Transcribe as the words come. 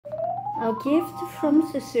A gift from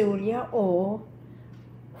Cecilia or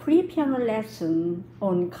free piano lesson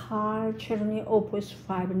on Czerny Opus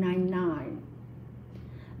 599.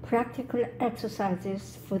 Practical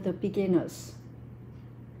exercises for the beginners.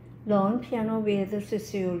 Learn piano with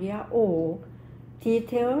Cecilia or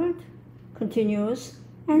detailed, continuous,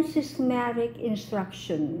 and systematic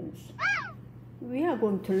instructions. We are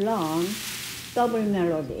going to learn double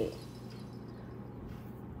melody.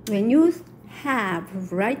 When you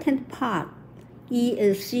have right-hand part, E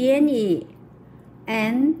is C and E,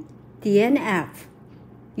 and D and F,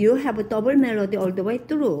 you have a double melody all the way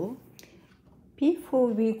through. Before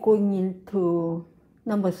we going into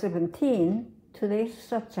number 17, today's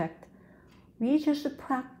subject, we just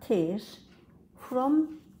practice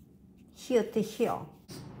from here to here.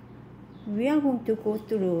 We are going to go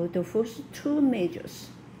through the first two measures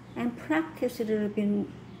and practice a little bit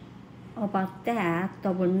about that,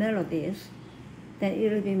 double melodies, then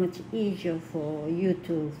it will be much easier for you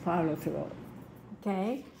to follow through.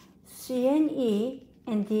 Okay? C and E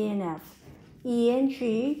and D and F, E and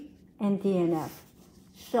G and D and F.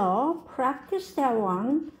 So practice that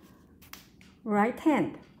one, right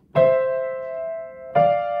hand.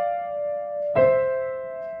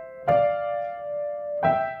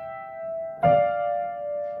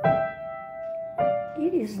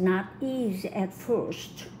 It is not easy at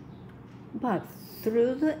first, but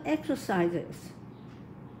through the exercises,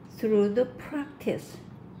 through the practice,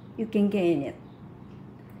 you can gain it.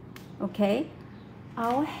 Okay?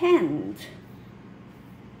 Our hand,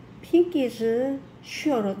 pinky is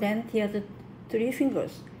shorter than the other three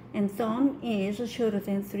fingers, and thumb is shorter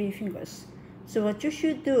than three fingers. So what you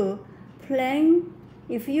should do, playing,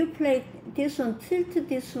 if you play this one, tilt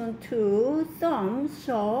this one to thumb,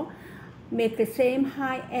 so make the same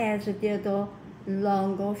height as the other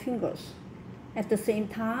longer fingers. At the same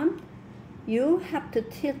time, you have to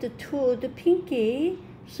tilt to the pinky,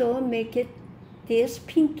 so make it this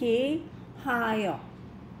pinky higher.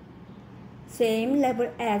 Same level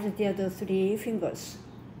as the other three fingers.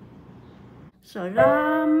 So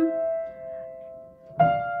don't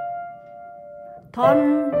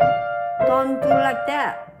do like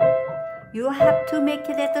that. You have to make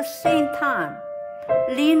it at the same time.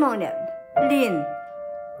 Lean on it. Lean.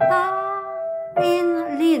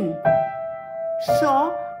 Lean.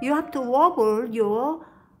 So you have to wobble your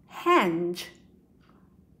hand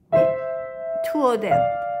toward it.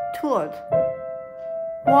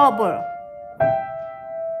 Wobble.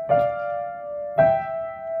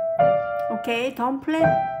 Okay, don't play.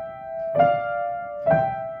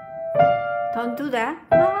 Don't do that.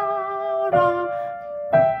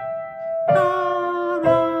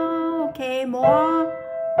 Okay, more.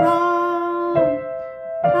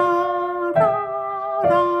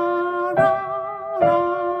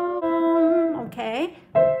 Okay.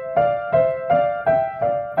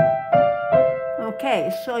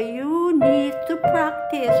 Okay, so you need to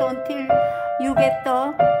practice until you get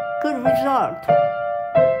the good result.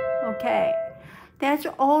 Okay, that's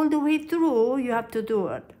all the way through, you have to do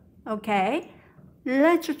it. Okay,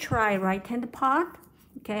 let's try right hand part.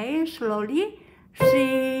 Okay, slowly.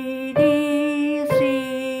 C, D,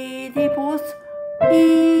 both.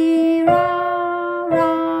 E, ra.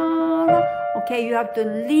 Okay, you have to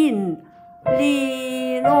lean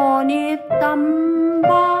on it.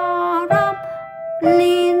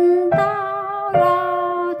 Lean,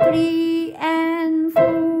 da, 3 and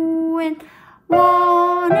 4 and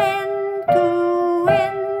 1 and 2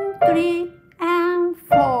 and 3 and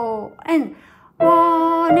 4 and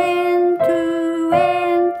 1 and 2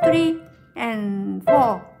 and 3 and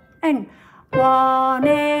 4 and 1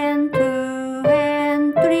 and 2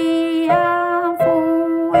 and 3 and 4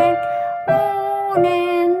 and 1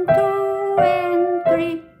 and 2 and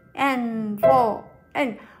 3 and 4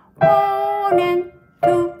 and 1 and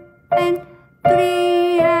 2 and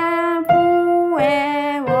 3 and 4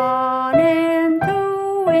 and 1 and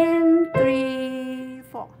 2 and 3,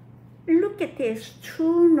 4. Look at this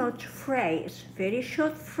two-note phrase, very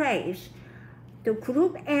short phrase. The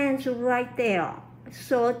group ends right there.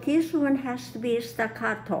 So this one has to be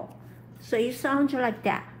staccato. So it sounds like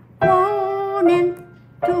that. 1 and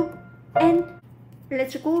 2 and.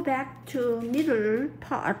 Let's go back to middle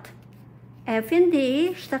part. F and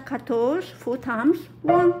D staccatos 4 times.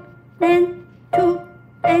 1 and 2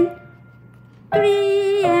 and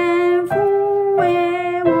 3 and 4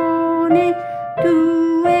 and 1 and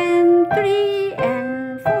 2 and 3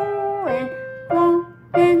 and 4 and 1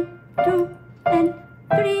 and 2 and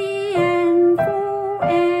 3 and 4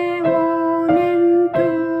 and 1 and 2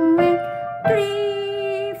 and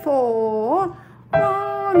 3, 4,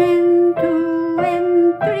 1 and 2 and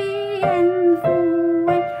 3 and 4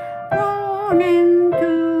 and 1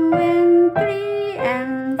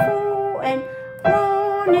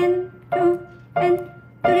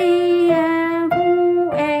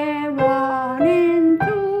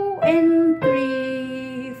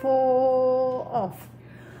 off.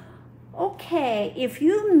 Okay, if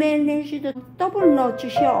you manage the double notes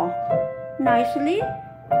here nicely,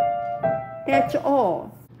 that's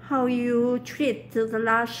all. How you treat the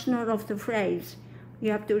last note of the phrase.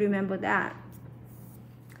 You have to remember that.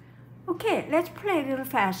 Okay, let's play a little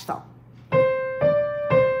faster.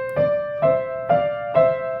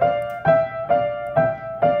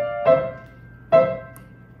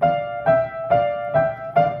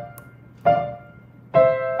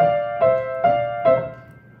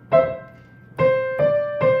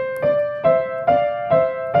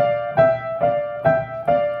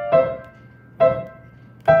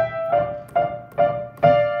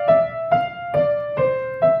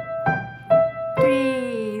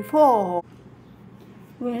 4.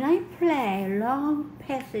 When I play long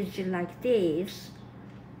passages like this,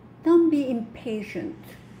 don't be impatient.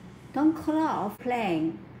 Don't cut off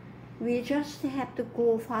playing. We just have to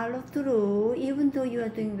follow through, even though you are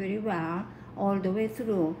doing very well, all the way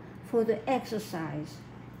through for the exercise,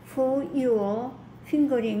 for your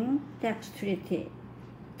fingering dexterity.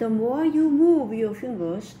 The more you move your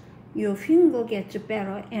fingers, your finger gets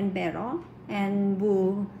better and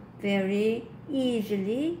move very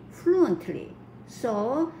easily, fluently.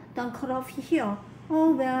 So don't cut off here.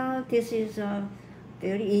 Oh, well, this is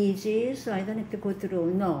very easy, so I don't have to go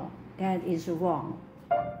through. No, that is wrong.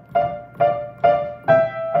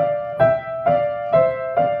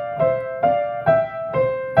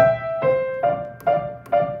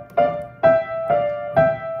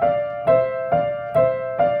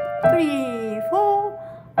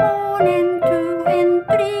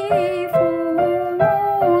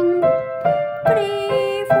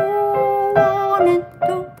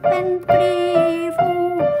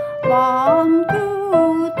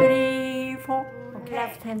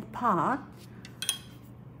 Part,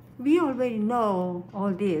 we already know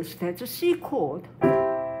all this. That's a C chord.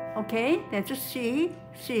 Okay, that's a C,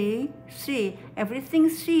 C, C. Everything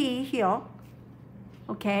C here.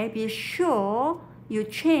 Okay, be sure you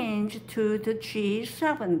change to the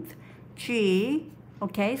G7th. G,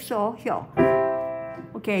 okay, so here.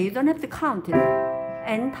 Okay, you don't have to count it.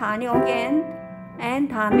 And tiny again, and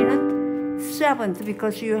dominant 7th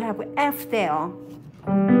because you have F there.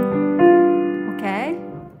 Okay?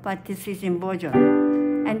 But this is inversion.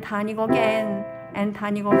 And tonic again, and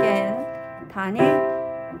tonic again, tonic,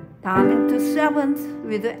 dominant 7th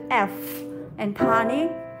with the F, and tonic,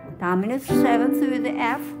 dominant 7th with the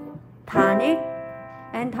F, tonic,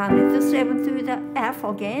 and dominant 7th with the F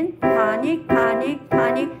again, tonic, tonic,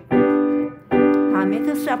 tonic, dominant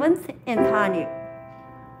 7th, and tonic.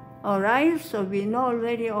 Alright, so we know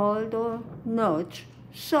already all the notes.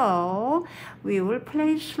 So we will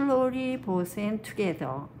play slowly both and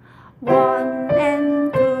together. 1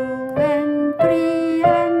 and 2 and 3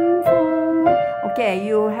 and 4. Okay,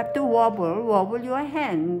 you have to wobble your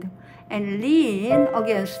hand and lean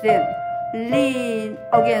against it. Lean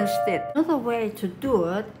against it. Another way to do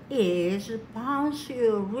it is bounce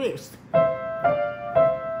your wrist.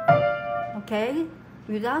 Okay,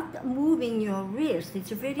 without moving your wrist,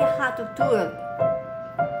 it's very hard to do it.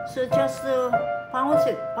 So just bounce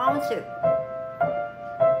it, bounce it.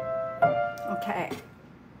 Okay.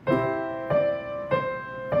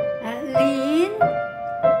 And lean.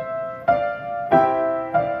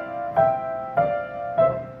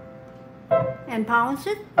 And bounce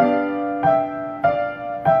it.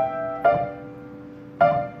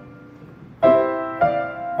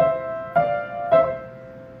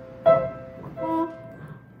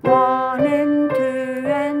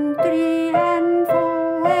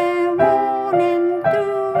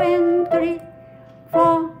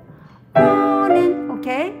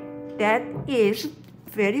 That is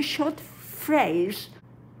very short phrase.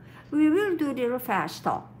 We will do a little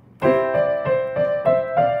faster.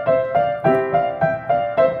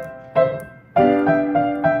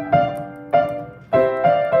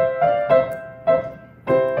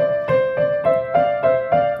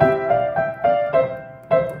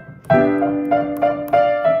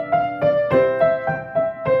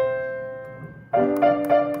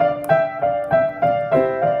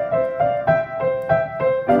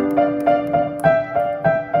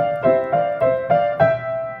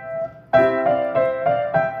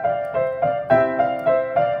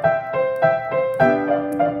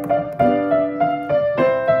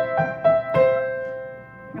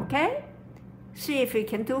 Okay? See if we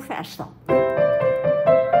can do faster.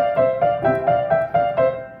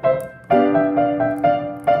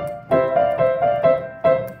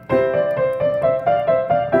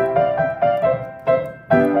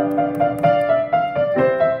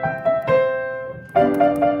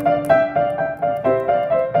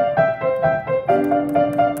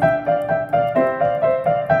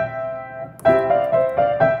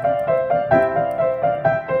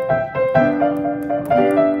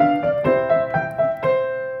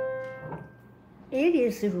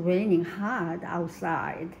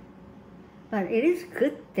 outside. But it is a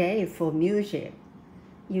good day for music.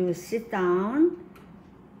 You sit down,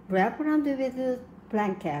 wrap around with a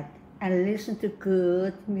blanket, and listen to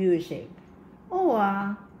good music.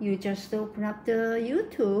 Or you just open up the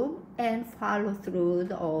YouTube and follow through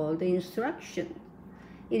all the instructions.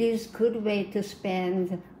 It is a good way to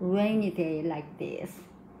spend a rainy day like this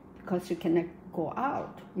because you cannot go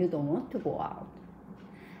out. You don't want to go out.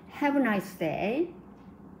 Have a nice day.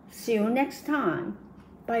 See you next time.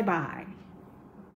 Bye-bye.